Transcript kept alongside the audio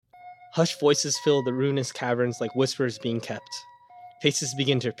Hushed voices fill the ruinous caverns like whispers being kept. Faces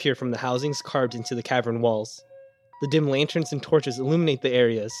begin to appear from the housings carved into the cavern walls. The dim lanterns and torches illuminate the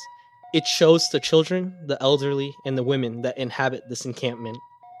areas. It shows the children, the elderly, and the women that inhabit this encampment.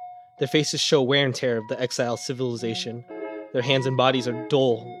 Their faces show wear and tear of the exiled civilization. Their hands and bodies are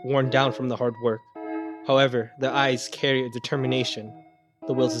dull, worn down from the hard work. However, their eyes carry a determination,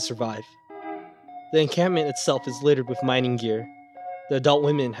 the will to survive. The encampment itself is littered with mining gear. The adult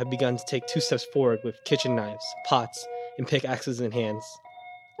women have begun to take 2 steps forward with kitchen knives, pots, and pickaxes in hands.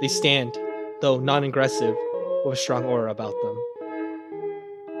 They stand, though non-aggressive, with a strong aura about them.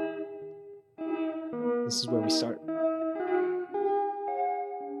 This is where we start.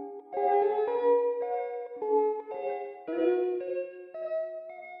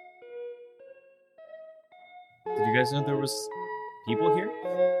 Did you guys know there was people here?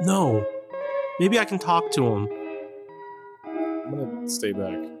 No. Maybe I can talk to him. I'm gonna stay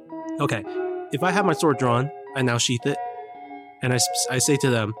back. Okay. If I have my sword drawn, I now sheath it, and I say to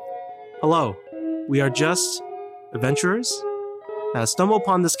them, "Hello, we are just adventurers that stumble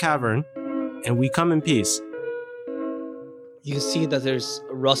upon this cavern, and we come in peace." You can see that there's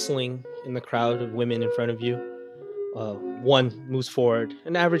a rustling in the crowd of women in front of you. One moves forward,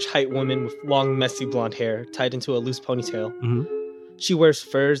 an average height woman with long, messy blonde hair tied into a loose ponytail. Mm-hmm. She wears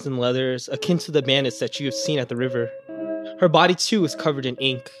furs and leathers akin to the bandits that you have seen at the river. Her body too is covered in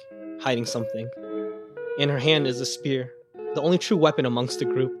ink, hiding something. In her hand is a spear, the only true weapon amongst the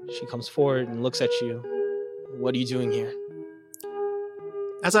group. She comes forward and looks at you. What are you doing here?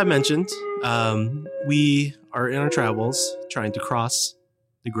 As I mentioned, we are in our travels trying to cross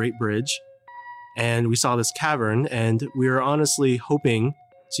the Great Bridge, and we saw this cavern, and we were honestly hoping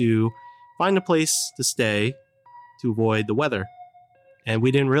to find a place to stay to avoid the weather. And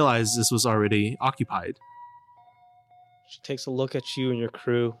we didn't realize this was already occupied. She takes a look at you and your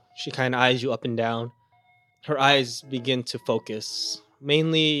crew. She kind of eyes you up and down. Her eyes begin to focus,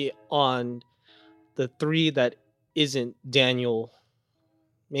 mainly on the 3 that isn't Daniel,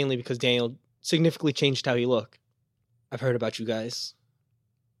 mainly because Daniel significantly changed how he looked. I've heard about you guys.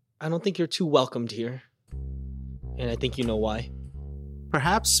 I don't think you're too welcomed here, and I think you know why.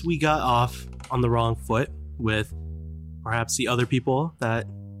 Perhaps we got off on the wrong foot with perhaps the other people that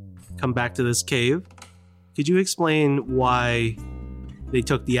come back to this cave. Could you explain why they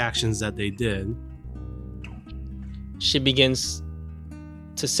took the actions that they did? She begins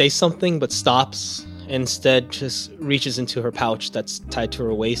to say something but stops, and instead just reaches into her pouch that's tied to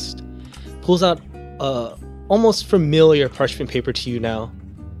her waist, pulls out almost familiar parchment paper to you now,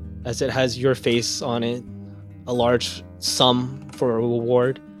 as it has your face on it, a large sum for a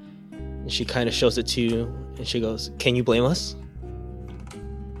reward. And she kind of shows it to you, and she goes, "Can you blame us?"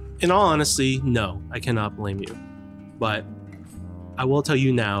 In all honesty, no, I cannot blame you. But I will tell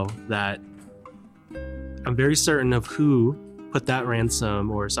you now that I'm very certain of who put that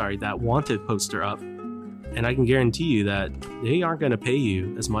that wanted poster up. And I can guarantee you that they aren't going to pay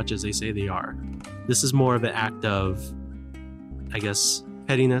you as much as they say they are. This is more of an act of, I guess,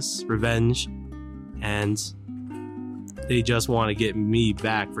 pettiness, revenge, and they just want to get me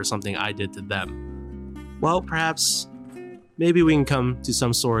back for something I did to them. Well, perhaps, maybe we can come to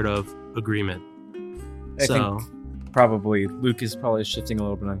some sort of agreement. I think probably Luke is probably shifting a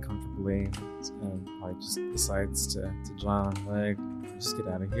little bit uncomfortably, and probably just decides to John, like, just get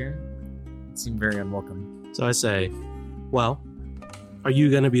out of here. It seemed very unwelcome. So I say, well, are you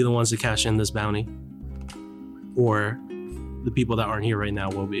going to be the ones to cash in this bounty? Or the people that aren't here right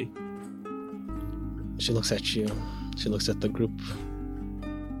now will be? She looks at you. She looks at the group.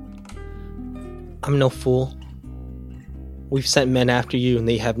 I'm no fool. We've sent men after you and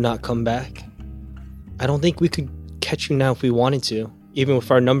they have not come back. I don't think we could catch you now if we wanted to. Even with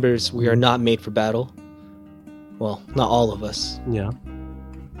our numbers, we are not made for battle. Well, not all of us. Yeah.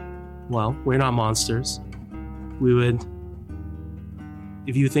 Well, we're not monsters. We would,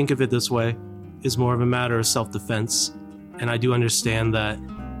 if you think of it this way, it's more of a matter of self-defense. And I do understand that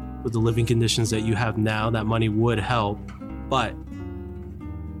with the living conditions that you have now, that money would help. But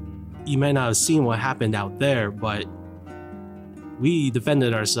you may not have seen what happened out there, but we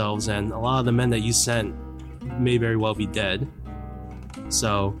defended ourselves, and a lot of the men that you sent may very well be dead.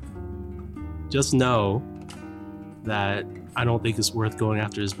 So just know that I don't think it's worth going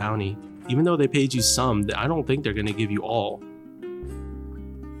after this bounty. Even though they paid you some, I don't think they're going to give you all.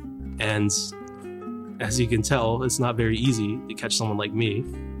 And as you can tell, it's not very easy to catch someone like me.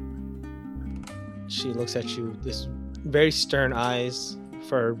 She looks at you with this very stern eyes,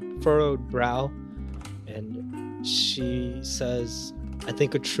 furrowed brow, and she says, I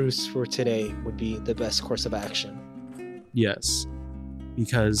think a truce for today would be the best course of action. Yes,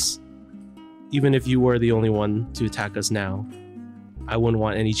 because even if you were the only one to attack us now, I wouldn't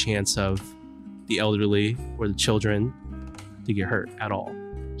want any chance of the elderly or the children to get hurt at all.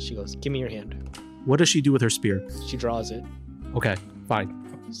 She goes, give me your hand. What does she do with her spear? She draws it. Okay, fine.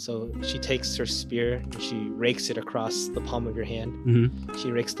 So she takes her spear and she rakes it across the palm of your hand. Mm-hmm.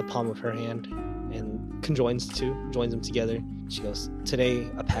 She rakes the palm of her hand and joins them together. She goes, today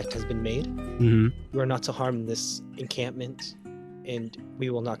a pact has been made. Mm-hmm. You are not to harm this encampment, and we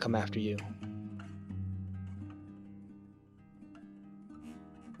will not come after you.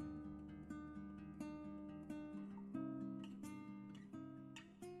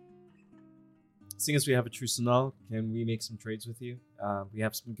 Seeing as we have a truce and all, can we make some trades with you? We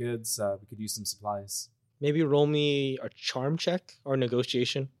have some goods. We could use some supplies. Maybe roll me a charm check or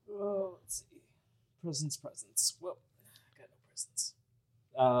negotiation. Oh, let's see. Presents. Well, I got no presents.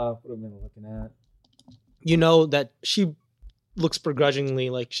 What am I looking at? You know that she looks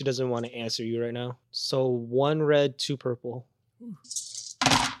begrudgingly like she doesn't want to answer you right now. So 1 red, 2 purple.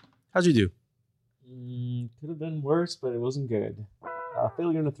 How'd you do? Could have been worse, but it wasn't good.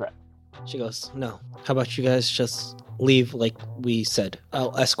 Failure and a threat. She goes, no. How about you guys just leave like we said?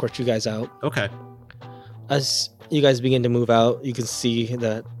 I'll escort you guys out. Okay. As you guys begin to move out, you can see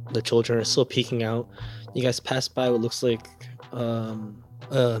that the children are still peeking out. You guys pass by what looks like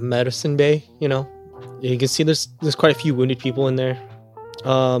a medicine bay, you know? You can see there's quite a few wounded people in there.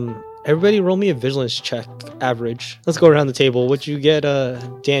 Everybody roll me a vigilance check, average. Let's go around the table. What'd you get,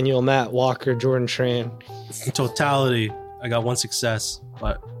 Daniel, Matt, Walker, Jordan, Tran? In totality, I got 1 success,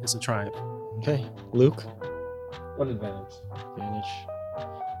 but it's a triumph. Okay. Luke? 1 advantage. Advantage.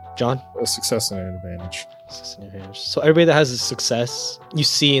 John? A success and an advantage. Success and advantage. So everybody that has a success, you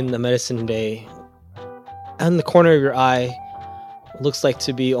see in the medicine bay, in the corner of your eye, looks like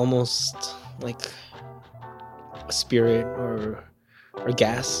to be almost like a spirit or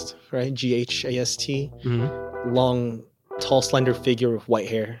ghast, right? G-H-A-S-T. Mm-hmm. Long, tall, slender figure with white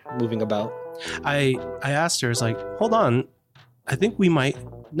hair moving about. I asked her, it's like, hold on, I think we might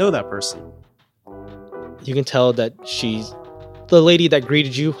know that person. You can tell that she's the lady that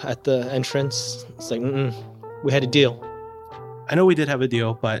greeted you at the entrance. It's like, we had a deal. I know we did have a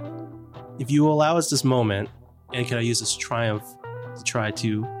deal, but if you allow us this moment, and can I use this triumph to try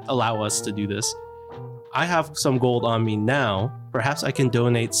to allow us to do this? I have some gold on me now. Perhaps I can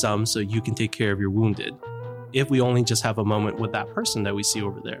donate some so you can take care of your wounded. If we only just have a moment with that person that we see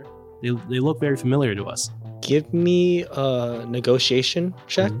over there. They look very familiar to us. Give me a negotiation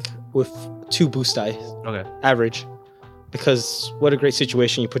check with 2 boost dice. Okay. Average. Because what a great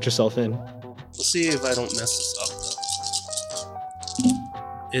situation you put yourself in. Let's see if I don't mess this up,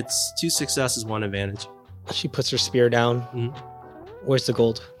 though. It's 2 successes, 1 advantage. She puts her spear down. Mhm. Where's the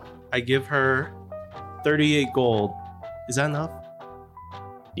gold? I give her 38 gold. Is that enough?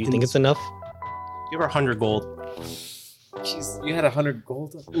 Do you think it's enough? Give her 100 gold. Jeez, you had 100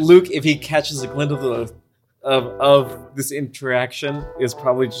 gold. Luke, if he catches a glimpse of this interaction, is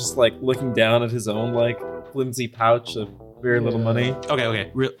probably just like looking down at his own like flimsy pouch of very little money. Okay.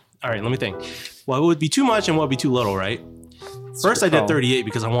 All right, let me think. Well, it would be too much and what would be too little, right? First, I did 38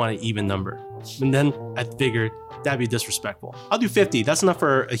 because I want an even number. And then I figured that'd be disrespectful. I'll do 50. That's enough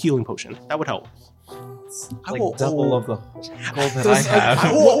for a healing potion. That would help. I will double of the gold that I have.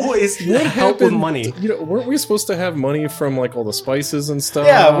 I will always help with money. You know, weren't we supposed to have money from like all the spices and stuff?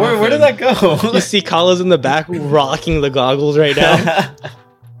 Yeah, where did that go? You see Kala's in the back rocking the goggles right now.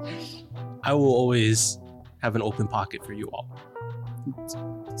 I will always have an open pocket for you all.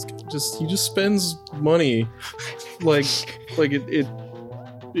 He just spends money like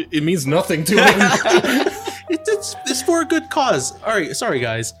it means nothing to him. It's for a good cause. All right, sorry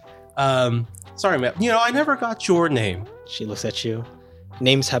guys. Sorry, Matt. I never got your name. She looks at you.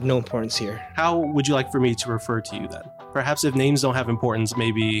 Names have no importance here. How would you like for me to refer to you then? Perhaps if names don't have importance,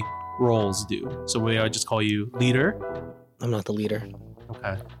 maybe roles do. So may I just call you leader? I'm not the leader.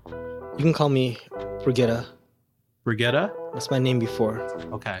 Okay. You can call me Brigitta. Brigitta? That's my name before.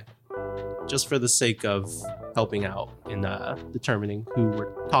 Okay. Just for the sake of helping out in determining who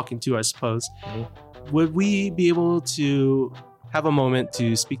we're talking to, I suppose. Mm-hmm. Would we be able to have a moment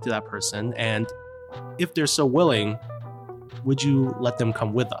to speak to that person? And if they're so willing, would you let them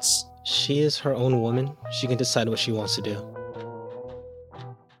come with us? She is her own woman. She can decide what she wants to do.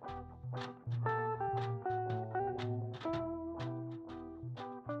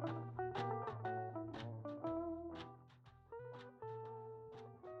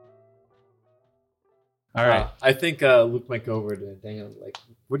 All right. I think Luke might go over to Daniel. Like,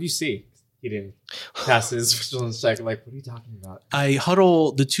 what do you see? He didn't pass his vigilance check. Like, what are you talking about? I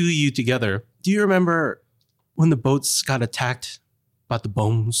huddle the two of you together. Do you remember when the boats got attacked by the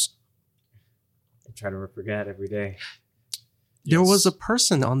bones? I try to forget every day. There was a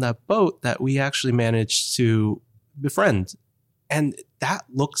person on that boat that we actually managed to befriend. And that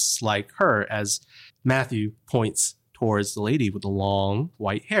looks like her, as Matthew points towards the lady with the long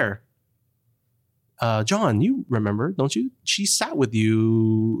white hair. John, you remember, don't you? She sat with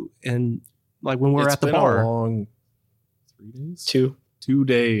you and like when we were It's at the been bar. a long 3 days? 2. 2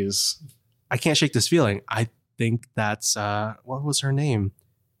 days. I can't shake this feeling. I think that's what was her name?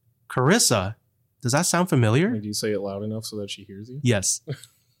 Carissa. Does that sound familiar? Do you say it loud enough so that she hears you? Yes.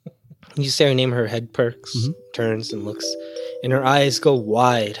 You say her name, her head perks, turns and looks, and her eyes go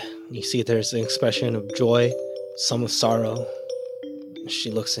wide. You see there's an expression of joy, some of sorrow. She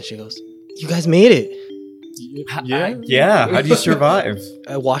looks and she goes, "You guys made it. Yeah. How do you survive?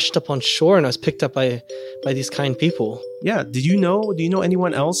 I washed up on shore and I was picked up by these kind people." Yeah. Do you know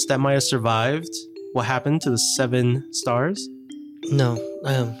anyone else that might have survived what happened to the 7 stars? No,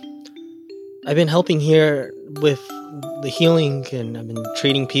 I've been helping here with the healing, and I've been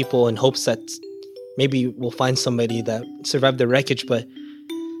treating people in hopes that maybe we'll find somebody that survived the wreckage, but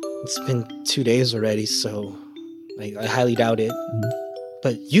it's been 2 days already, so I highly doubt it.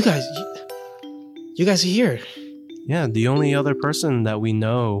 But you guys are here. Yeah, the only other person that we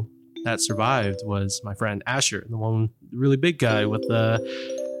know that survived was my friend Asher, the really big guy with the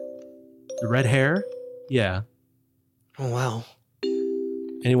red hair. Yeah. Oh, wow.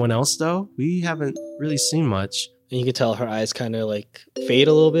 Anyone else, though? We haven't really seen much. And you can tell her eyes kind of like fade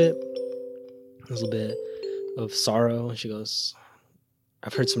a little bit. There's a little bit of sorrow. And she goes,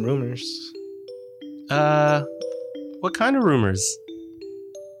 "I've heard some rumors." What kind of rumors?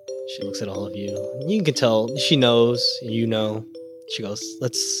 She looks at all of you. You can tell she knows, you know. She goes,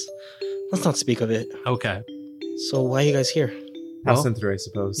 let's not speak of it. Okay. So why are you guys here? Passing through, I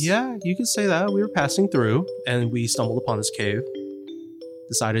suppose. Yeah, you could say that. We were passing through and we stumbled upon this cave.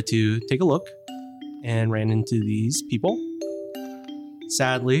 Decided to take a look and ran into these people.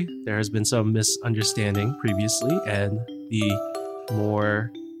 Sadly, there has been some misunderstanding previously, and the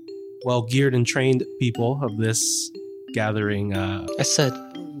more well-geared and trained people of this gathering I said,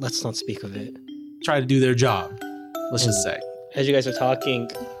 let's not speak of it. try to do their job, let's just say. As you guys are talking,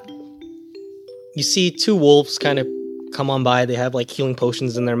 you see 2 wolves kind of come on by. They have like healing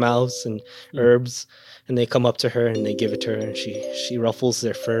potions in their mouths and herbs, and they come up to her and they give it to her, and she ruffles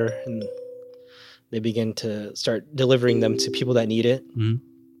their fur, and they begin to start delivering them to people that need it. Mhm.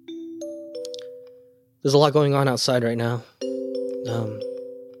 There's a lot going on outside right now.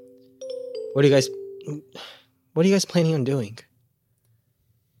 What are you guys planning on doing?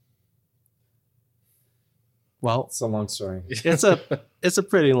 Well, It's a long story. it's a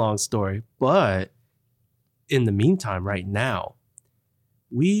pretty long story, but in the meantime, right now,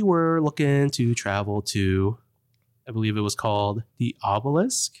 we were looking to travel to, I believe it was called the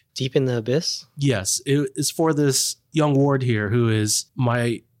Obelisk. Deep in the abyss? Yes, it is for this young ward here who is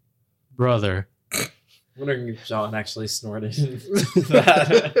my brother. I'm wondering if John actually snorted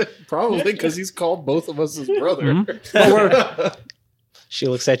that. Probably because he's called both of us his brother. Mhm. She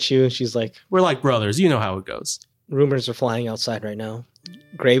looks at you and she's like, We're like brothers. You know how it goes. rumors are flying outside right now.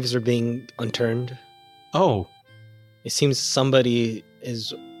 Graves are being unturned. Oh, It seems somebody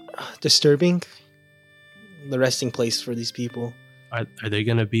is disturbing the resting place for these people. are they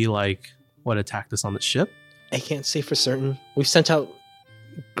going to be like what attacked us on the ship? I can't say for certain. We've sent out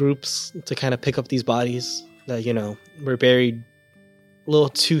groups to kind of pick up these bodies that, were buried a little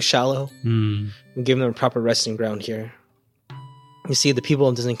too shallow. Hmm. And give them a proper resting ground here. You see, the people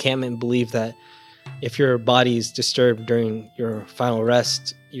in this encampment believe that if your body is disturbed during your final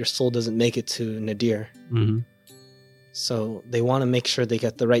rest, your soul doesn't make it to Nadir. Hmm. So they want to make sure they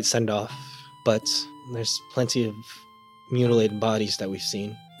get the right send-off. But there's plenty of mutilated bodies that we've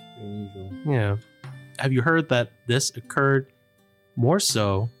seen. Unusual. Yeah. Have you heard that this occurred more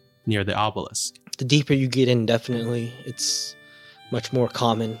so near the obelisk? The deeper you get in, definitely, it's much more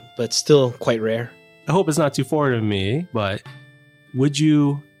common, but still quite rare. I hope it's not too foreign to me, but would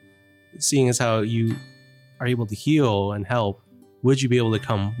you, seeing as how you are able to heal and help, would you be able to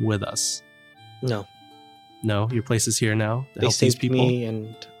come with us? No, No, your place is here now to they help these saved people. me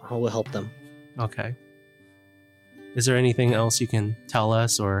and I will help them. Okay. Is there anything else you can tell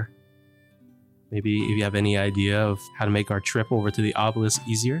us, or maybe if you have any idea of how to make our trip over to the obelisk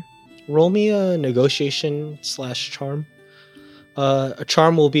easier? Roll me a negotiation/charm. A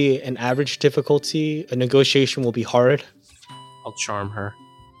charm will be an average difficulty. A negotiation will be hard. I'll charm her.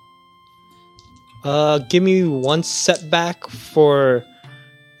 Give me 1 setback for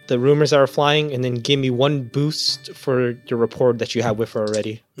the rumors that are flying, and then give me 1 boost for your rapport that you have with her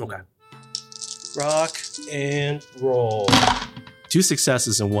already. Okay. Rock and roll. 2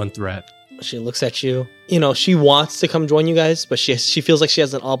 successes and 1 threat. She looks at you. You know, she wants to come join you guys, but she feels like she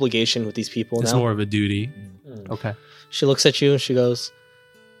has an obligation with these people It's now. more of a duty. Okay. She looks at you and she goes,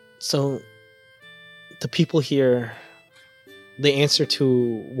 so the people here, they answer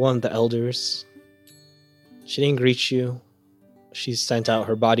to one of the elders. She didn't greet you. She sent out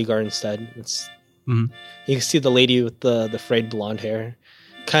her bodyguard instead. You can see the lady with the frayed blonde hair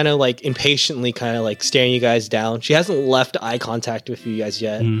kind of like impatiently kind of like staring you guys down. She hasn't left eye contact with you guys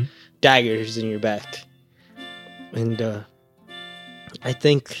yet. Daggers in your back. And I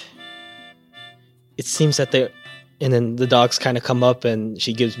think it seems that they're... And then the dogs kind of come up and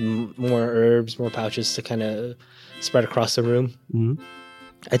she gives more herbs, more pouches to kind of spread across the room.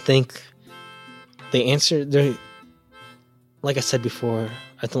 I think they answer... Like I said before,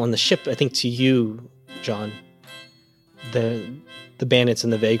 I think on the ship, I think to you, John, the bandits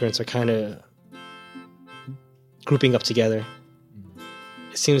and the vagrants are kind of grouping up together.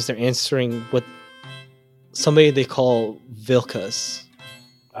 It seems they're answering what somebody they call Vilkas.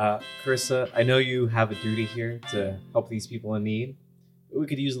 Carissa, I know you have a duty here to help these people in need. But we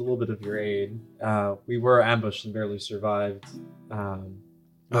could use a little bit of your aid. We were ambushed and barely survived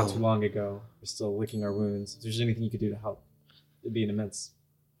not too long ago. We're still licking our wounds. If there's anything you could do to help, it'd be an immense.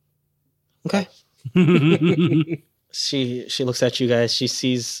 Okay. She looks at you guys. She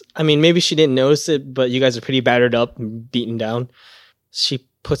sees... I mean, maybe she didn't notice it, but you guys are pretty battered up and beaten down. She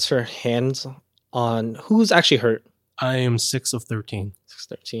puts her hands on... Who's actually hurt? I am 6 of 13.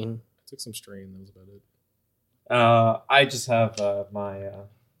 6-13. Took some strain. That was about it. I just have my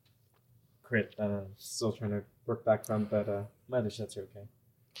crit that I'm still trying to work back from, but my other shots are okay.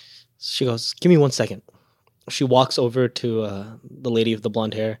 She goes, give me 1 second. She walks over to the lady with the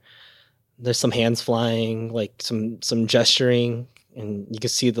blonde hair. There's some hands flying, like some gesturing, and you can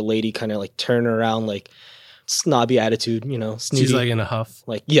see the lady kind of like turn around, like snobby attitude, you know, snooty. She's like in a huff.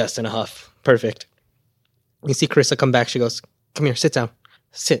 Like, yes, in a huff. Perfect. You see Carissa come back. She goes, come here, sit down.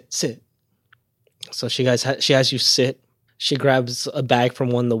 Sit. So she has you sit. She grabs a bag from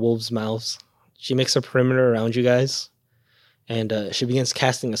one of the wolves' mouths. She makes a perimeter around you guys. And she begins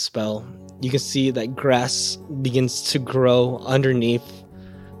casting a spell. You can see that grass begins to grow underneath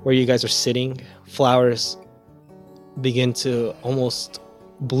where you guys are sitting. Flowers begin to almost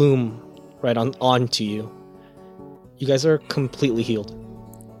bloom right onto you. You guys are completely healed.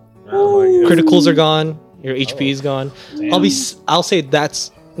 Oh my God. Criticals are gone. Your HP is gone. Damn. I'll say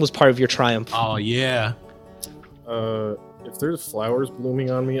was part of your triumph. Oh, yeah. If there's flowers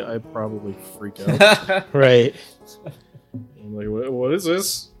blooming on me, I'd probably freak out. Right. I'm like, what is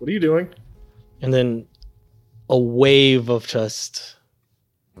this? What are you doing? And then a wave of just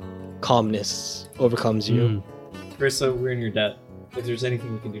calmness overcomes you. Carissa, we're in your debt. If there's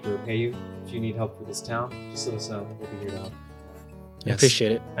anything we can do to repay you, if you need help for this town, just let us know. We'll be here to help. I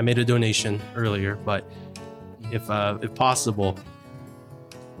appreciate it. I made a donation earlier, but if possible,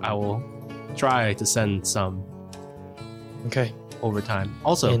 I will try to send some Okay. over time.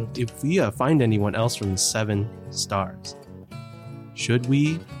 Also, And- if we find anyone else from the 7 stars,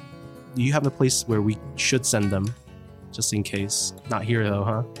 do you have a place where we should send them, just in case? Not here though,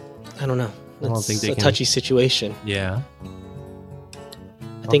 huh? I don't know. I don't It's think they a can- touchy situation. Yeah.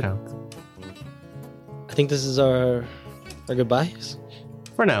 I think Okay. I think this is our goodbyes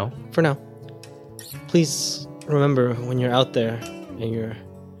For now. for now. Please remember when you're out there and you're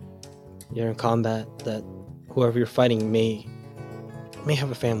in combat that whoever you're fighting may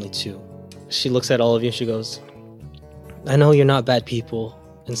have a family too. She looks at all of you and she goes, I know you're not bad people,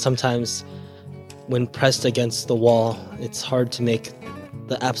 and sometimes when pressed against the wall, it's hard to make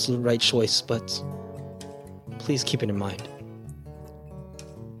the absolute right choice, but please keep it in mind.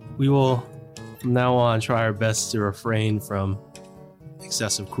 We will, from now on, try our best to refrain from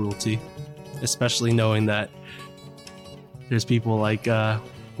excessive cruelty, especially knowing that there's people like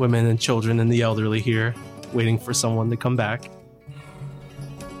women and children and the elderly here waiting for someone to come back.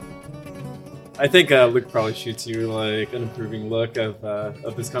 I think Luke probably shoots you like an approving look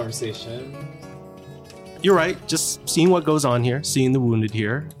of this conversation. You're right. Just seeing what goes on here, seeing the wounded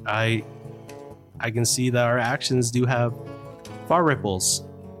here, I can see that our actions do have far ripples.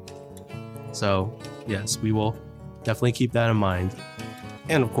 So, yes, we will definitely keep that in mind.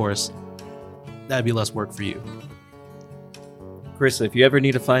 And of course, that'd be less work for you. Carissa, if you ever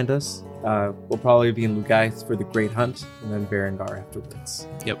need to find us, we'll probably be in Lugais for the Great Hunt, and then Berengar afterwards.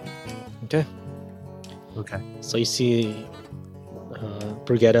 Yep. Okay. Okay. So you see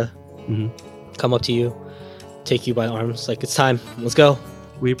Brigetta come up to you, take you by arms, like, it's time, let's go.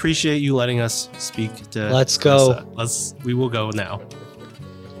 We appreciate you letting us speak to. Let's go. We will go now.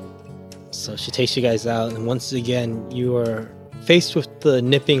 So she takes you guys out, and once again, you are faced with the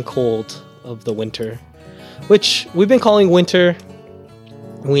nipping cold of the winter, which we've been calling winter.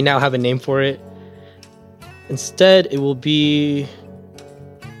 We now have a name for it. Instead, it will be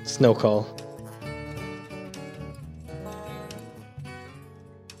Snow Call.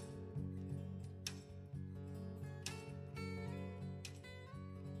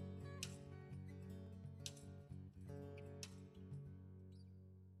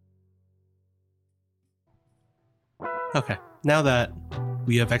 Okay, now that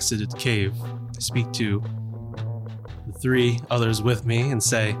we have exited the cave, I speak to the 3 others with me and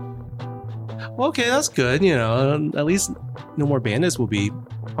say, well, okay, that's good. At least no more bandits will be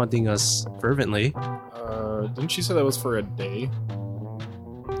hunting us fervently. Didn't she say that was for a day?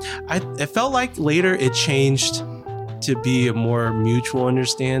 It felt like later it changed to be a more mutual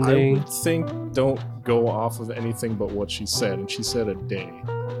understanding. I would think don't go off of anything but what she said, and she said a day.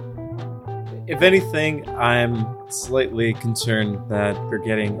 If anything, I'm slightly concerned that we're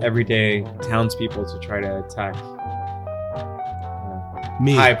getting everyday townspeople to try to attack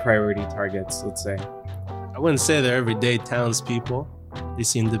Me. high priority targets, let's say. I wouldn't say they're everyday townspeople. They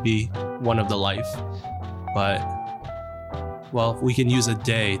seem to be one of the life. But, well, we can use a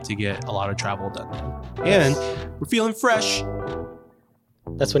day to get a lot of travel done. And we're feeling fresh.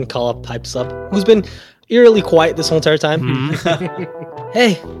 That's when Kala pipes up, who's been eerily quiet this whole entire time. Mhm.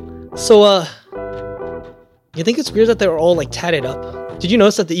 Hey, so, you think it's weird that they were all, like, tatted up? Did you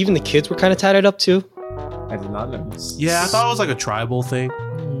notice that even the kids were kind of tatted up, too? I did not notice. Yeah, I thought it was like a tribal thing.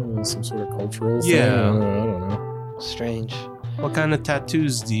 Some sort of cultural thing? Yeah. I don't know. Strange. What kind of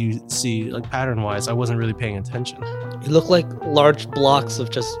tattoos do you see, like pattern-wise? I wasn't really paying attention. It looked like large blocks of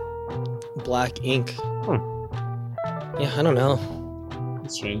just black ink. Yeah, I don't know.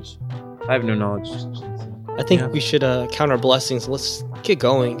 It's strange. I have no knowledge. I think Yeah. we should count our blessings. Let's get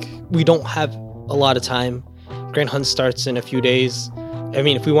going. We don't have a lot of time. Grand Hunt starts in a few days. I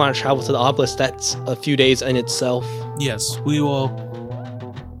mean, if we want to travel to the obelisk, that's a few days in itself. Yes, we will.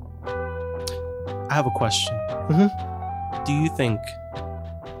 I have a question. Mhm. Do you think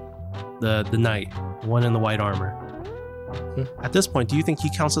the knight, one in the white armor, at this point, do you think he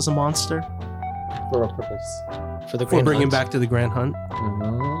counts as a monster For what purpose? For the for Grand bringing Hunt. back to the Grand Hunt?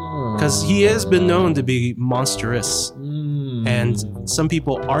 Because he has been known to be monstrous, and some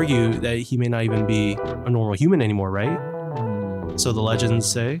people argue that he may not even be a normal human anymore, right? So the legends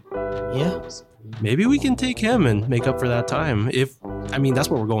say Yeah. maybe we can take him and make up for that time. That's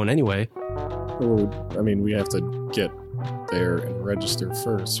where we're going anyway. Well, I mean, we have to get there and register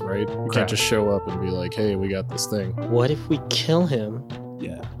first, right? We Correct. can't just show up and be like, hey, we got this thing. What if we kill him,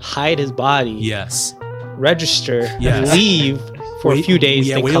 Yeah. hide his body, Yes. register, Yes. and leave for a few days,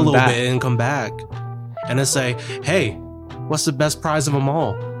 Yeah, then wait a come little back? bit and come back, and then say, "Hey, what's the best prize of them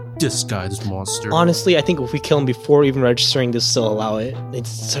all? Disguised monster." Honestly, I think if we kill him before even registering, they'll still allow it. It's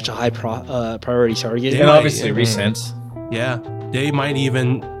such a high priority target. Yeah. And might- obviously recent. Yeah, they might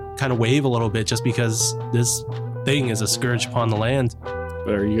even kind of wave a little bit just because this thing is a scourge upon the land.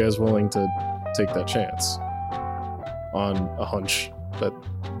 But are you guys willing to take that chance on a hunch that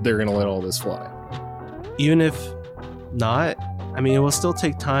they're going to let all this fly? Even if not, it will still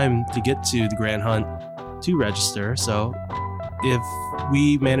take time to get to the Grand Hunt to register. So if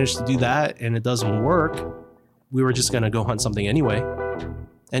we manage to do that and it doesn't work, we were just gonna go hunt something anyway.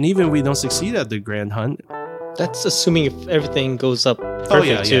 And even if we don't succeed at the Grand Hunt, That's assuming if everything goes up perfect oh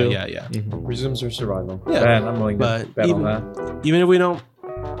yeah, too. yeah. Resumes our survival. Yeah. And I'm willing to But bet even- on that.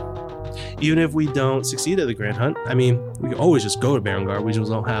 Even if we don't succeed at the Grand Hunt, we can always just go to Barangard. We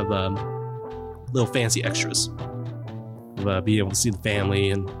just don't have little fancy extras. Be able to see the family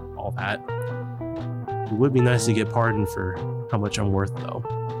and all that. It would be nice to get pardoned for how much I'm worth, though.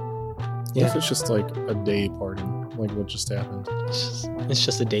 What Yeah. if it's just like a day pardon, like what just happened? It's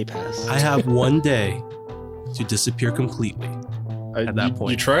just a day pass. I have one day to disappear completely. At that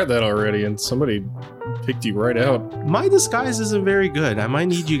point. You tried that already, and somebody picked you right out. My disguise isn't very good. I might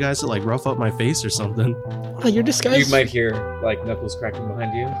need you guys to rough up my face or something. Oh, your disguise. You might hear knuckles cracking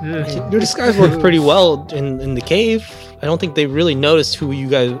behind you. Your disguise worked pretty well in the cave. I don't think they really noticed who you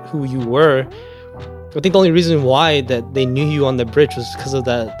were. I think the only reason why that they knew you on the bridge was because of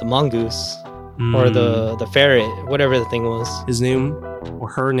the mongoose or the ferret, whatever the thing was. His name or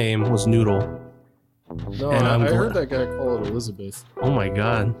her name was Noodle. No, And I I'm heard glad- that guy call it Elizabeth. Oh my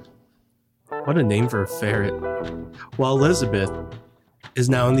god. What a name for a ferret. Well, Elizabeth is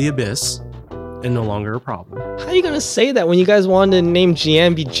now in the abyss and no longer a problem. How are you gonna say that when you guys wanted to name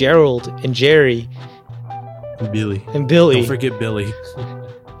Giambi Gerald and Jerry And Billy. and Billy? Don't forget Billy.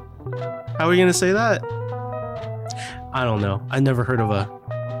 How are we gonna say that? I don't know. I never heard of a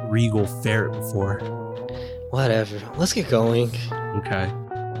regal ferret before. Whatever. Let's get going. Okay.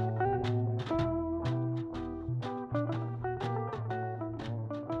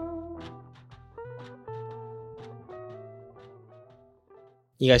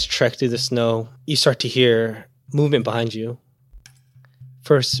 You guys trek through the snow. You start to hear movement behind you.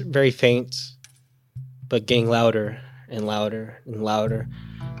 First, very faint, but getting louder and louder and louder.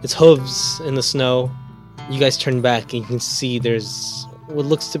 It's hooves in the snow. You guys turn back and you can see there's what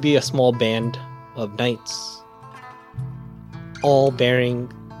looks to be a small band of knights, all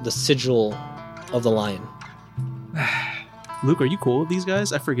bearing the sigil of the lion. Luke, are you cool with these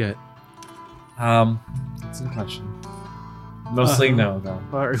guys? I forget. That's a question. Mostly no, though.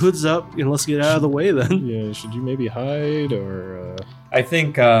 All right, hoods up and let's get out of the way then. Yeah, should you maybe hide or... I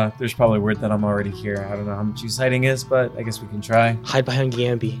think there's probably word that I'm already here. I don't know how much use hiding is, but I guess we can try. Hide behind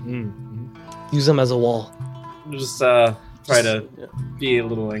Gambi. Mm-hmm. Use them as a wall. Just try to be a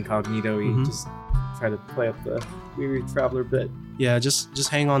little incognito-y. Mhm. Just try to play up the weary traveler bit. Yeah, just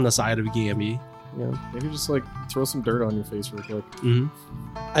hang on the side of Gambi. Yeah, maybe just like throw some dirt on your face real quick. Mm-hmm.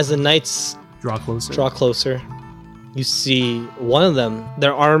 As the knights Draw closer. draw closer, you see one of them,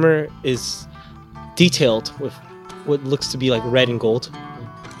 their armor is detailed with what looks to be like red and gold.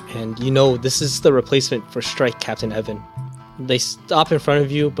 And you know this is the replacement for Strike Captain Evan. They stop in front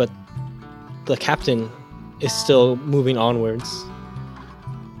of you, but the captain is still moving onwards.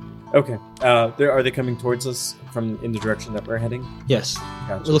 Okay. Are they coming towards us from in the direction that we're heading? Yes, it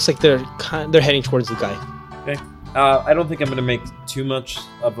Gotcha. looks like they're heading towards the guy. I don't think I'm gonna make too much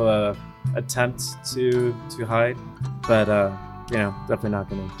of a attempt to hide, but definitely not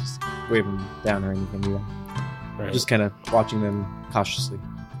gonna just wave them down or anything either. Right. Just kind of watching them cautiously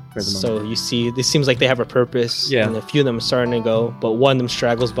for the moment. So you see, it seems like they have a purpose. Yeah. And a few of them are starting to go, but one of them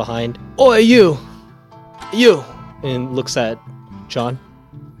straggles behind. Oh, you! And looks at John.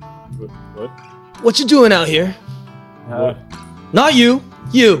 What? What you doing out here? Not you!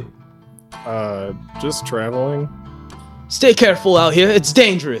 You! Just traveling. Stay careful out here, it's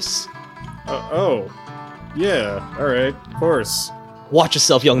dangerous. Yeah, alright, of course. Watch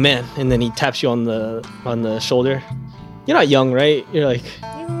yourself, young man. And then he taps you on the shoulder. You're not young, right? You're like,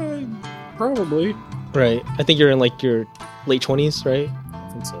 Probably. right. I think you're in like your late 20s, right? I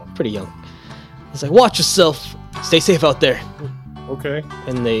think so. Pretty young. He's like, watch yourself. Stay safe out there. Okay.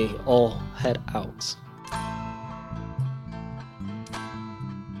 And they all head out.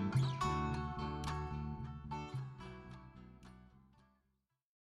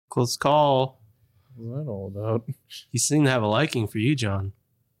 Close call. What's that all about? He seemed to have a liking for you, John.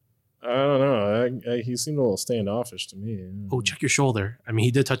 I don't know. He seemed a little standoffish to me. Oh, check your shoulder. I mean,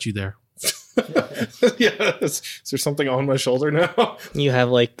 he did touch you there. Yeah. Is there something on my shoulder now? You have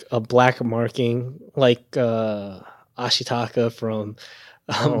like a black marking, like Ashitaka from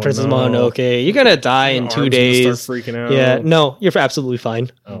Princess no. Mononoke. You're gonna die in Arm's 2 gonna days. Start freaking out. Yeah, no, you're absolutely fine.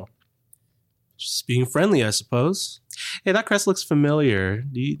 Oh. Just being friendly, I suppose. Hey, that crest looks familiar.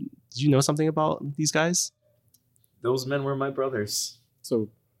 Did you know something about these guys? Those men were my brothers. So,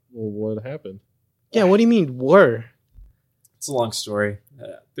 well, what happened? Yeah, what do you mean were? It's a long story.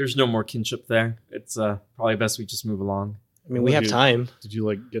 There's no more kinship there. It's probably best we just move along. I mean, we have time. Did you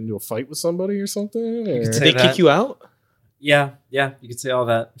like get into a fight with somebody or something? Or? Did say they that. kick you out? Yeah, you could say all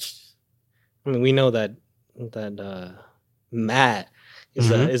that. I mean, we know that Matt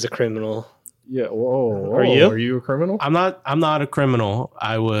is a criminal. Yeah. Whoa. Are you? Are you a criminal? I'm not a criminal.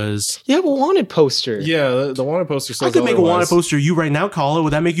 I was. You have a wanted poster. Yeah. The wanted poster says I could make a wanted otherwise. poster of you right now, Carla.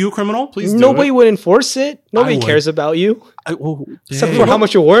 Would that make you a criminal? Please do Nobody it. would enforce it. Nobody would. cares about you except Dang. for how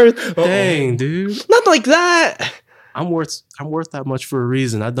much you're worth. Dang, dude. Not like that. I'm worth that much for a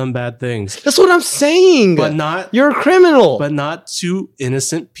reason. I've done bad things, That's what I'm saying. but not You're a criminal. but not to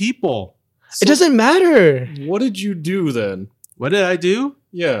innocent people. It doesn't matter. What did you do then? What did I do?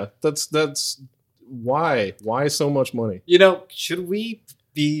 Yeah. That's why. Why so much money? Should we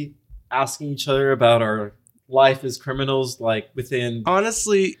be asking each other about our life as criminals, like within?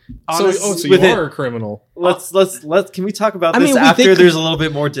 Honestly, So you within- are a criminal. Let's. Can we talk about I this mean, we after think- there's a little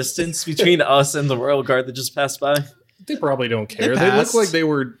bit more distance between us and the royal guard that just passed by? They probably don't care. They They look passed.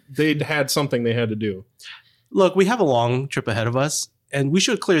 like they'd had something they had to do. look, we have a long trip ahead of us, and we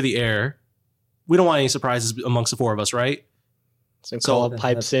should clear the air. We don't want any surprises amongst the four of us, right? So Call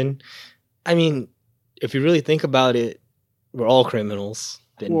pipes in. I mean, if you really think about it, we're all criminals.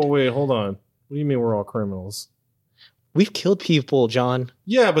 Well, wait, hold on. What do you mean we're all criminals? We've killed people, John.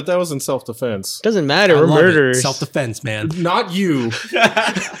 Yeah, but that was in self-defense. Doesn't matter. I We're love it. murderers. Self-defense, man. Not you.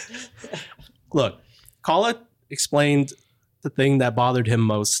 Look, Kala explained the thing that bothered him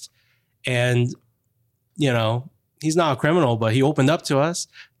most. And, he's not a criminal, but he opened up to us.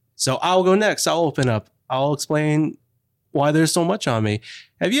 So I'll go next. I'll open up. I'll explain why there's so much on me.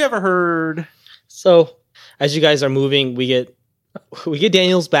 Have you ever heard... So, as you guys are moving, we get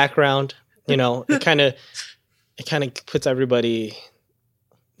Daniel's background. It kind of puts everybody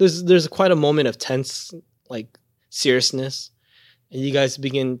there's quite a moment of tense, like, seriousness, and you guys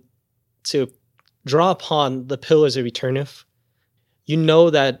begin to draw upon the pillars of Eternif. You know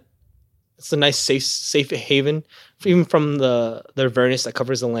that it's a nice safe haven, even from the Avernus that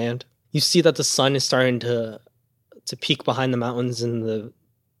covers the land. You see that the sun is starting to peek behind the mountains in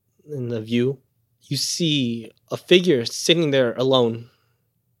the view. You see a figure sitting there alone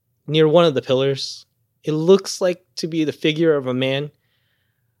near one of the pillars. It looks like to be the figure of a man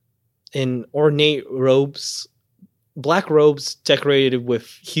in ornate robes, black robes decorated with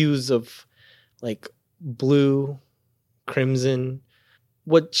hues of like blue, crimson.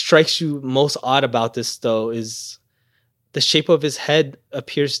 What strikes you most odd about this, though, is the shape of his head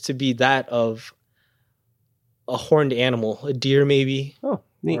appears to be that of a horned animal, a deer maybe, Oh,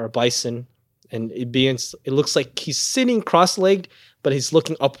 neat. or a bison. And it looks like he's sitting cross-legged, but he's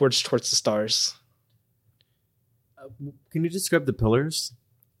looking upwards towards the stars. Can you describe the pillars?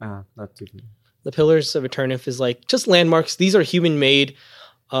 Not too. The pillars of Eternif is like just landmarks. These are human-made.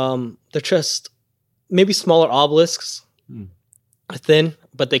 They're just maybe smaller obelisks, thin,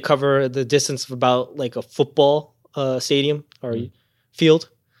 but they cover the distance of about like a football stadium or field.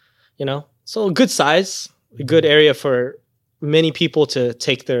 You know, so a good size, a good area for many people to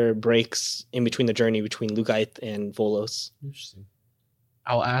take their breaks in between the journey between Lugaith and Volos. Interesting.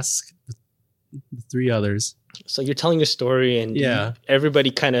 I'll ask the three others. So you're telling your story, and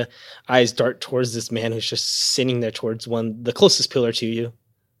everybody kind of eyes dart towards this man who's just sitting there towards the closest pillar to you.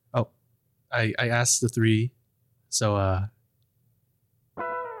 Oh, I asked the three. So I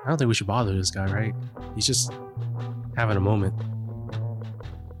don't think we should bother this guy, right? He's just having a moment.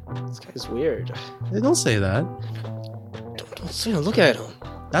 This guy's weird. Hey, don't say that. Don't look at him.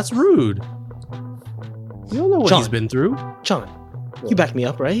 That's rude. You don't know what he's been through. John, you back me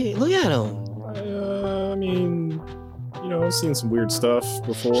up, right? Look at him. I mean, I've seen some weird stuff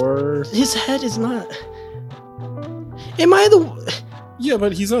before. His head is not... Am I the... Yeah,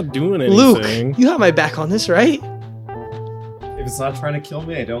 but he's not doing anything. Luke, you have my back on this, right? If it's not trying to kill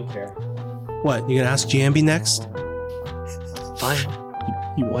me, I don't care. What, you gonna ask Jambi next? Fine.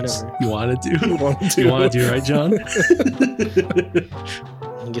 Whatever. You wanted to. You wanted to, right, John?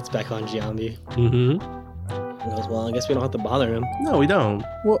 He gets back on Giambi. Mm-hmm. He goes, well, I guess we don't have to bother him. No, we don't.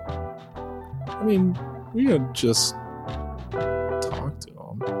 Well, I mean, we could just talk to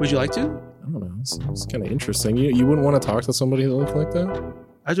him. Would you like to? I don't know. It's kind of interesting. You wouldn't want to talk to somebody that looked like that?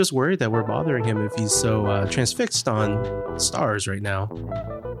 I just worried that we're bothering him if he's so transfixed on stars right now.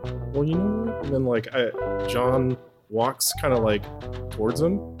 Well, you know what? And then, John walks kind of like towards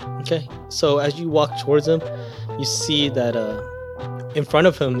him. Okay, so as you walk towards him, you see that in front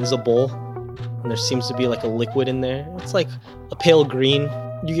of him is a bowl, and there seems to be like a liquid in there. It's like a pale green.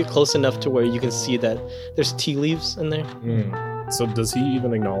 You get close enough to where you can see that there's tea leaves in there. So does he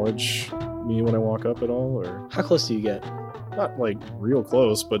even acknowledge me when I walk up at all, or how close do you get? Not like real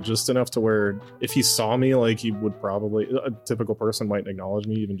close, but just enough to where if he saw me, like he would probably, a typical person might acknowledge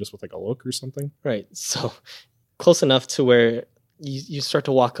me even just with like a look or something. Right. So close enough to where you start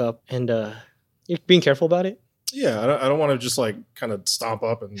to walk up, and you're being careful about it. Yeah, I don't want to just like kind of stomp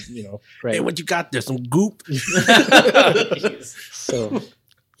up and Right. Hey, what you got there? Some goop? So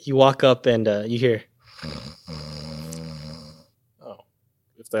you walk up and you hear. Oh,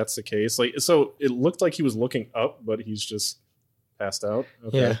 if that's the case, like, so it looked like he was looking up, but he's just passed out.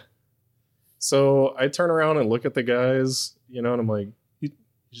 Okay. Yeah. So I turn around and look at the guys, and I'm like, he's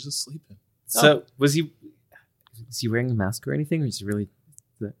just sleeping. So was he wearing a mask or anything, or is he really?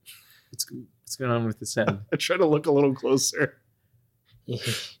 What's going on with his head? I try to look a little closer.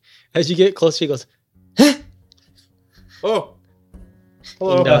 As you get closer, he goes, "Oh,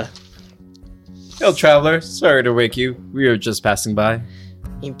 hello." And, Hello, traveler. Sorry to wake you. We were just passing by.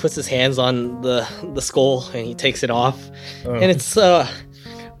 he puts his hands on the skull and he takes it off, Oh. and it's a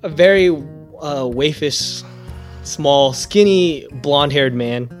very waifish, small, skinny, blonde-haired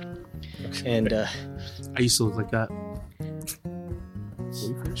man. And I used to look like that.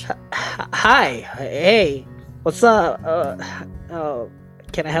 Hi, hey, what's up?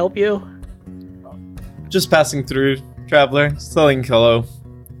 Can I help you? Just passing through, traveler. Saying hello.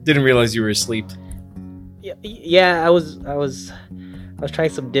 Didn't realize you were asleep. Yeah, I was trying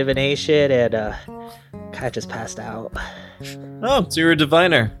some divination and kind of just passed out. Oh, so you're a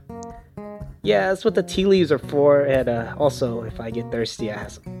diviner. Yeah, that's what the tea leaves are for, and also if I get thirsty, I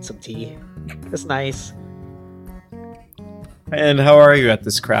have some tea. It's nice. And how are you at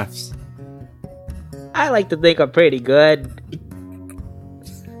this craft? I like to think I'm pretty good.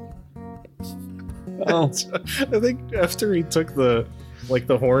 Oh, I think after he took the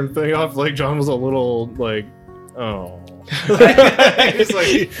horn thing off, like John was a little like Oh.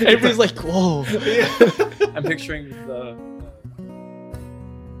 Everybody's like, whoa. I'm picturing the.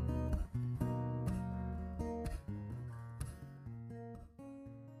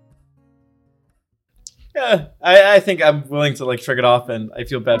 Yeah, I think I'm willing to like shrug it off, and I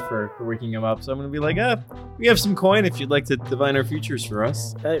feel bad for waking him up. So I'm gonna be like, we have some coin if you'd like to divine our futures for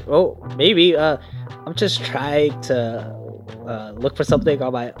us. Maybe. I'm just trying to look for something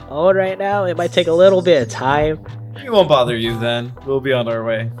on my own right now. It might take a little bit of time. We won't bother you then. We'll be on our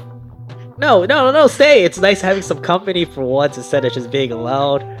way. No, stay. It's nice having some company for once instead of just being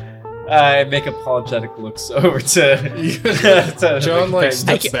alone. I make apologetic looks over to John like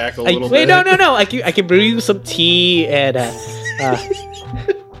steps back a little wait, bit. no. I can brew you some tea and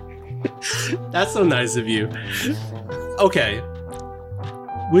That's so nice of you. Okay.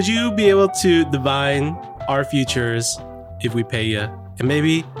 Would you be able to divine our futures if we pay you? And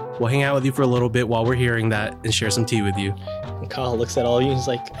maybe we'll hang out with you for a little bit while we're hearing that and share some tea with you. And Kyle looks at all of you and he's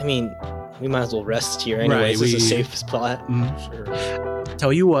like, I mean, we might as well rest here anyways. Right, It's a safe spot. Sure.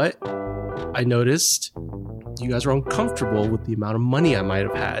 Tell you what, I noticed you guys were uncomfortable with the amount of money I might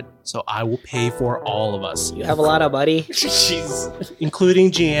have had, so I will pay for all of us, you have a lot of money. Jeez. including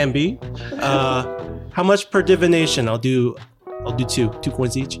GMB. How much per divination? I'll do two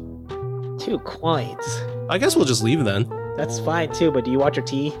coins each. 2 coins. I guess we'll just leave then. That's fine too, but do you want your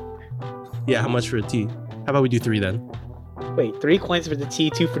tea? Yeah, how much for a tea? How about we do 3 then? Wait, 3 coins for the tea,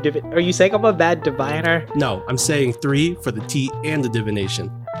 2 for Are you saying I'm a bad diviner? No, I'm saying 3 for the tea and the divination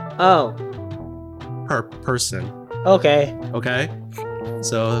Oh, per person. okay. Okay,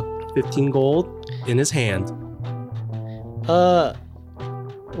 so 15 gold in his hand.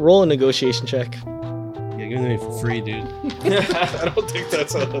 Roll a negotiation check. Yeah, give it for free, dude. I don't think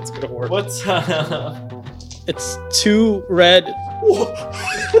that's how that's gonna work. What's It's 2 red,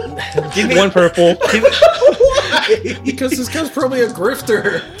 Give me 1 purple. Because this guy's probably a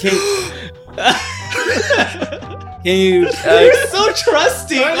grifter. Can you? So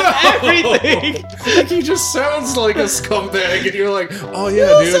trusting of everything. Like he just sounds like a scumbag, and you're like, oh yeah,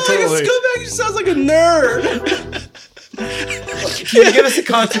 dude, totally. He sounds like a nerd. Can you give us a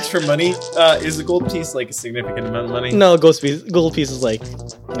context for money? Is a gold piece like a significant amount of money? No, gold piece is like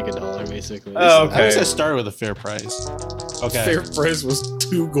 $1 basically. Oh, I guess I okay. started with a fair price. Okay. Fair price was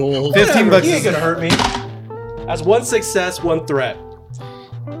 2 gold. 15 bucks He ain't is gonna hurt me. That's 1 success, 1 threat.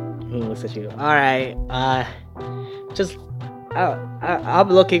 He looks at you. All right. I'm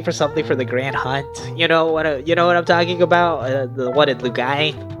looking for something for the Grand Hunt. You know what I'm talking about? The one in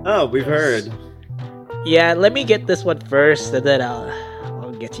Lugai. Oh, we've heard. Yeah, let me get this one first, and then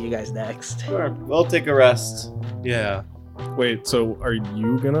I'll get to you guys next. Sure, we'll take a rest. Yeah. Wait, so are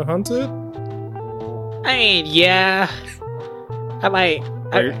you gonna hunt it? I mean, yeah. I might.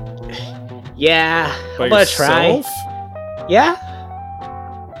 Yeah, By I'm gonna try. yourself? Yeah.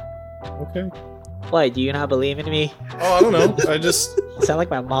 Okay. What? Do you not believe in me? Oh, I don't know. I just You sound like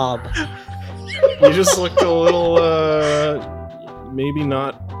my mom. you just looked a little maybe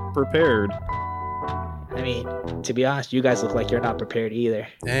not prepared. I mean, to be honest, you guys look like you're not prepared either.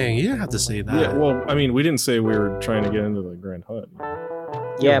 Dang, you didn't have to say that. Yeah, well, I mean, we didn't say we were trying to get into the Grand Hunt.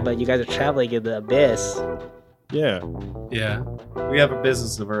 Yeah, but you guys are traveling in the abyss. Yeah. Yeah. We have a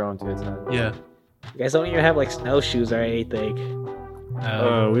business of our own to attend. Yeah. You guys don't even have like snowshoes or anything. We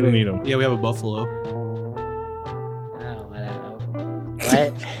don't need them. Yeah, we have a buffalo. Oh, whatever.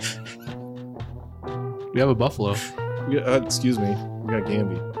 What? We have a buffalo. Yeah, excuse me. We got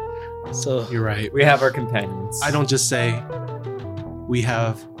Gamby. So You're right. We have our companions. I don't just say we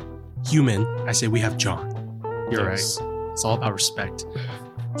have human. I say we have John. You're Yes. right. It's all about respect.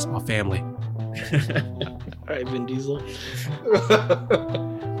 It's about family. all right, Vin Diesel.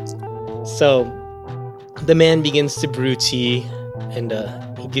 So the man begins to brew tea, and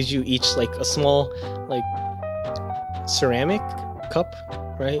he gives you each like a small like ceramic cup,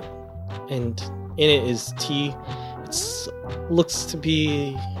 right? And in it is tea. It looks to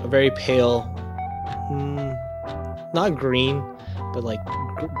be a very pale, not green, but like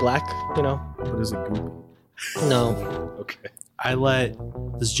black. You know? What is it, goop? No. Okay. I let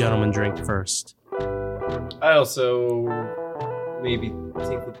this gentleman drink first. I also maybe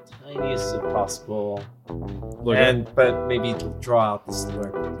take the tiniest if possible, Look, but maybe draw out the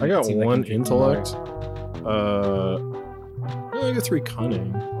slurp. I got Seem like 1 you drink more. intellect. I got 3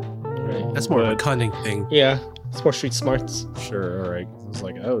 cunning. Right. That's more of a But- cunning thing. Yeah. It's more street smarts. Sure, alright. It's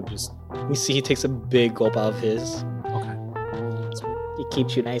like, oh, just You see, he takes a big gulp out of his. Okay. It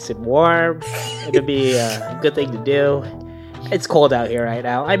keeps you nice and warm. It'll be a good thing to do. It's cold out here right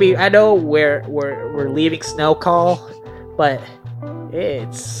now. I mean, I know we're leaving Snow Call, but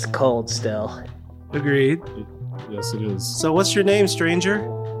it's cold still. Agreed. Yes, it is. So, what's your name, stranger?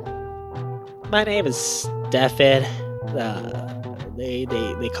 My name is Stefan.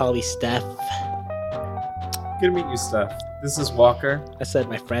 They call me Steph. Good to meet you, Steph. This is Walker. I said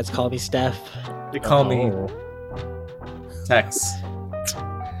my friends call me Steph. They call me Oh. Tex.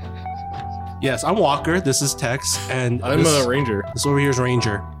 Yes, I'm Walker. This is Tex, and I'm this, a ranger. this over here is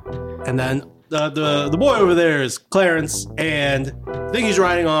Ranger, and then the boy over there is Clarence, and the thing he's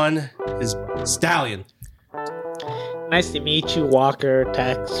riding on is Stallion. Nice to meet you, Walker,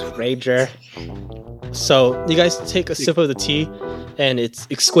 Tex, Ranger. So you guys take a sip of the tea, and it's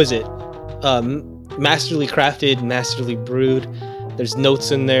exquisite, masterly crafted, masterly brewed. There's notes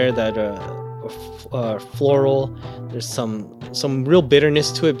in there that are floral. There's some real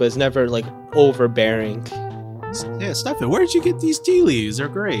bitterness to it, but it's never like overbearing. Yeah, Stefan, where did you get these tea leaves? They're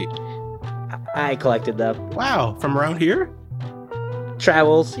great. I collected them. Wow, from around here?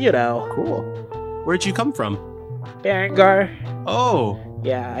 Travels, you know. Cool. Where'd you come from? Berengar. Oh,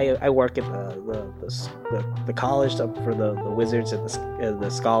 Yeah, I work at the college for the wizards and the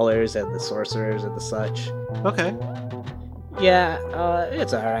scholars and the sorcerers and the such. okay. Yeah,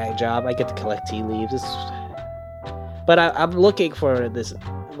 it's an alright job. I get to collect tea leaves. But I'm looking for this.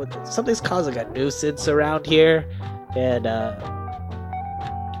 Something's causing a nuisance around here, and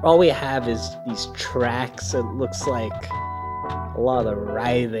all we have is these tracks. It looks like a lot of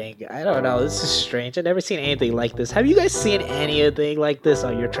writhing. I don't know. This is strange. I've never seen anything like this. Have you guys seen anything like this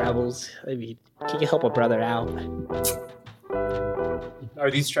on your travels? I mean, can you help a brother out? Are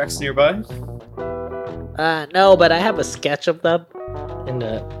these tracks nearby? No, but I have a sketch of them. And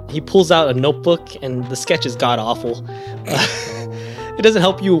he pulls out a notebook, and the sketch is god awful. It doesn't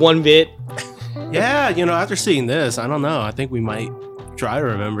help you one bit. Yeah, after seeing this, I don't know. I think we might try to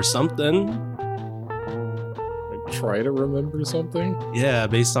remember something. Like, try to remember something. Yeah,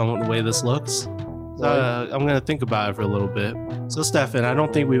 based on the way this looks. I'm going to think about it for a little bit. So, Stefan, I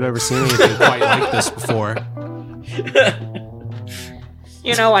don't think we've ever seen anything quite like this before.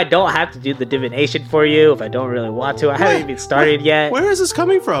 You know, I don't have to do the divination for you if I don't really want to. I haven't even started yet. Where is this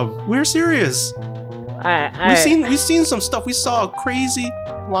coming from? We're serious. We've seen some stuff. We saw a crazy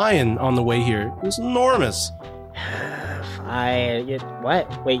lion on the way here. It was enormous.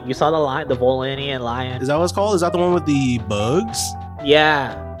 What? Wait, you saw the lion, the Volanian lion? Is that what it's called? Is that the one with the bugs?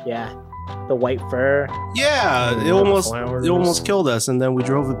 Yeah. The white fur. Yeah, it the almost flowers. killed us, and then we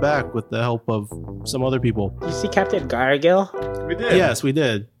drove it back with the help of some other people. You see Captain Gargill? We did. Yes, we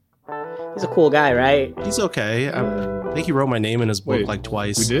did. He's a cool guy, right? He's okay. I think he wrote my name in his book Wait, like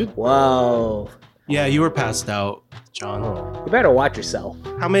twice. We did? Whoa. Yeah, you were passed out, John. Oh. You better watch yourself.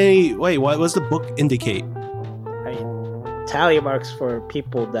 How many? Wait, what does the book indicate? I mean, tally marks for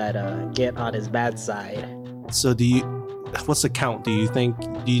people that get on his bad side. So what's the count? Do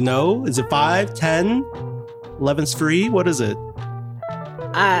you know? Is it 5, 10? 11's free? What is it?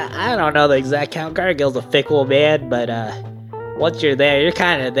 I don't know the exact count. Gargill's a fickle man, but once you're there, you're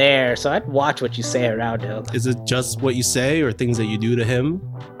kind of there. So I'd watch what you say around him. Is it just what you say or things that you do to him?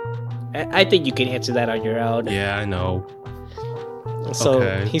 I think you can answer that on your own. Yeah, I know. So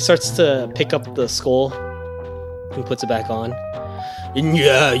Okay. he starts to pick up the skull and puts it back on. And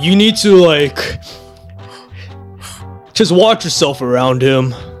yeah, you need to just watch yourself around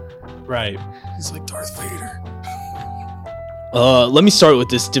him. Right. He's like Darth Vader. Let me start with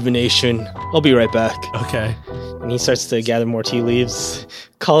this divination. I'll be right back. Okay. And he starts to gather more tea leaves.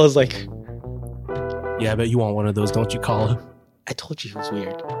 Kala's like, Yeah, I bet you want one of those, don't you, Kala? I told you he was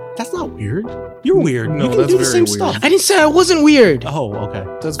weird. That's not weird. You're weird. No, you can that's do the very same weird. stuff. I didn't say I wasn't weird. Oh, okay.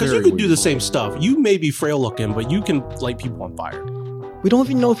 That's Because you very could do the weird. same stuff. You may be frail looking, but you can light people on fire. We don't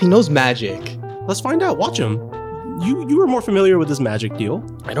even know if he knows magic. Let's find out. Watch him. You were more familiar with this magic deal.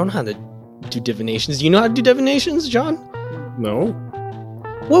 I don't know how to do divinations. Do you know how to do divinations, John? No.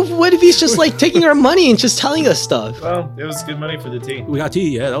 What if he's just taking our money and just telling us stuff? Well, it was good money for the tea. We got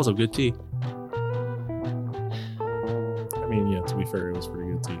tea. Yeah, that was a good tea. I mean, yeah, to be fair, it was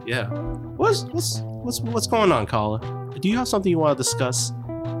pretty good tea. Yeah. What's going on, Kala? Do you have something you want to discuss?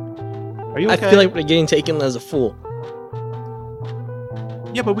 Are you okay? I feel like we're getting taken as a fool.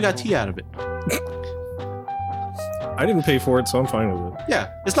 Yeah, but we got tea out of it. I didn't pay for it, so I'm fine with it.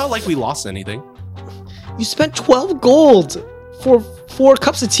 Yeah, it's not like we lost anything. You spent 12 gold for 4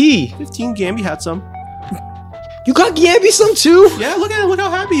 cups of tea. 15 Gamby had some. You got Gamby some too? Yeah, look at him. Look how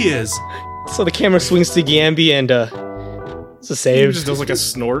happy he is. So the camera swings to Gamby and it's a He save. just does like a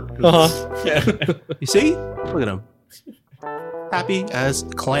snort. Uh-huh. You see? Look at him. Happy as a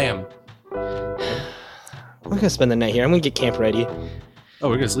clam. I'm gonna spend the night here. I'm gonna get camp ready. Oh,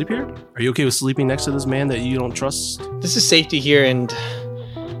 we're gonna sleep here? Are you okay with sleeping next to this man that you don't trust? This is safety here, and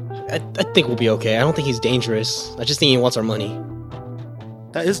I think we'll be okay. I don't think he's dangerous. I just think he wants our money.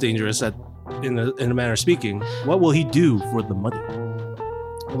 That is dangerous in a manner of speaking. What will he do for the money?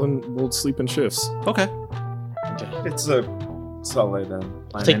 Well, then we'll sleep in shifts. Okay. Okay. It's a solid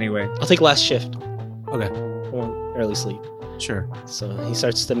plan anyway. I'll take last shift. Okay. I want early sleep. Sure. So he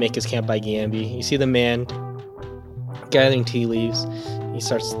starts to make his camp by Gamby. You see the man gathering tea leaves. He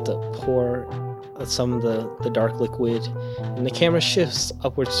starts to pour some of the dark liquid, and the camera shifts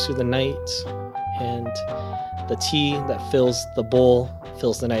upwards to the night, and the tea that fills the bowl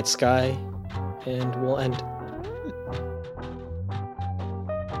fills the night sky, and we'll end.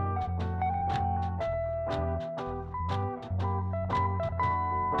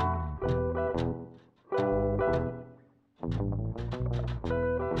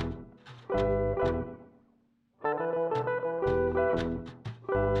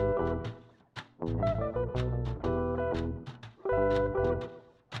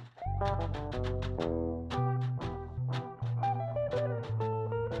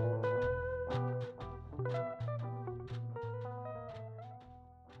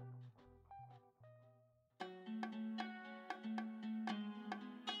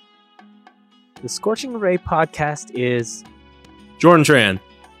 The Scorching Ray podcast is Jordan Tran.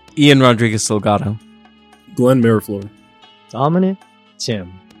 Ian Rodriguez Delgado. Glenn Miraflor. Dominic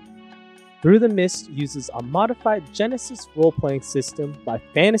Tim. Through the Mist uses a modified Genesis role-playing system by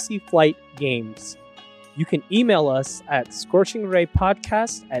Fantasy Flight Games. You can email us at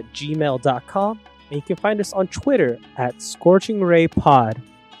scorchingraypodcast@gmail.com, and you can find us on Twitter at scorchingraypod.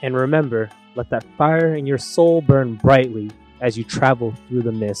 And remember, let that fire in your soul burn brightly as you travel through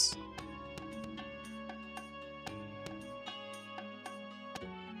the mist.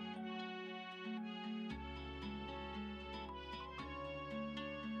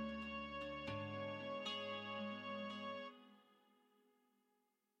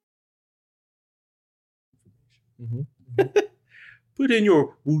 Put in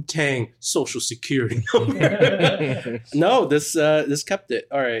your Wu-Tang social security number. No, this kept it.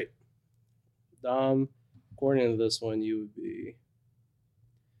 All right. Dom, according to this one, you would be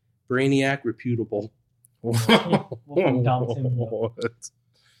Brainiac reputable. Welcome, Dom Tim. What?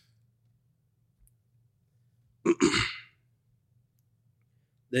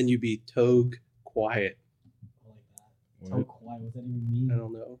 Then you'd be Togue quiet. So quiet. What does that even mean? I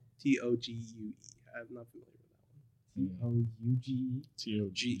don't know. Togue. I'm not familiar with that one.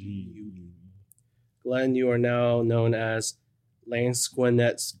 Touge. G-E-U-E. Glenn, you are now known as Lance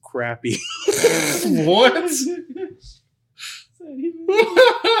Gwinnett Crappy. What?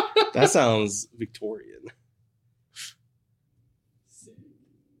 That sounds Victorian.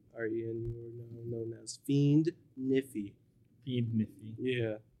 Arian, you are now known as Fiend Niffy. Fiend Niffy.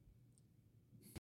 Yeah.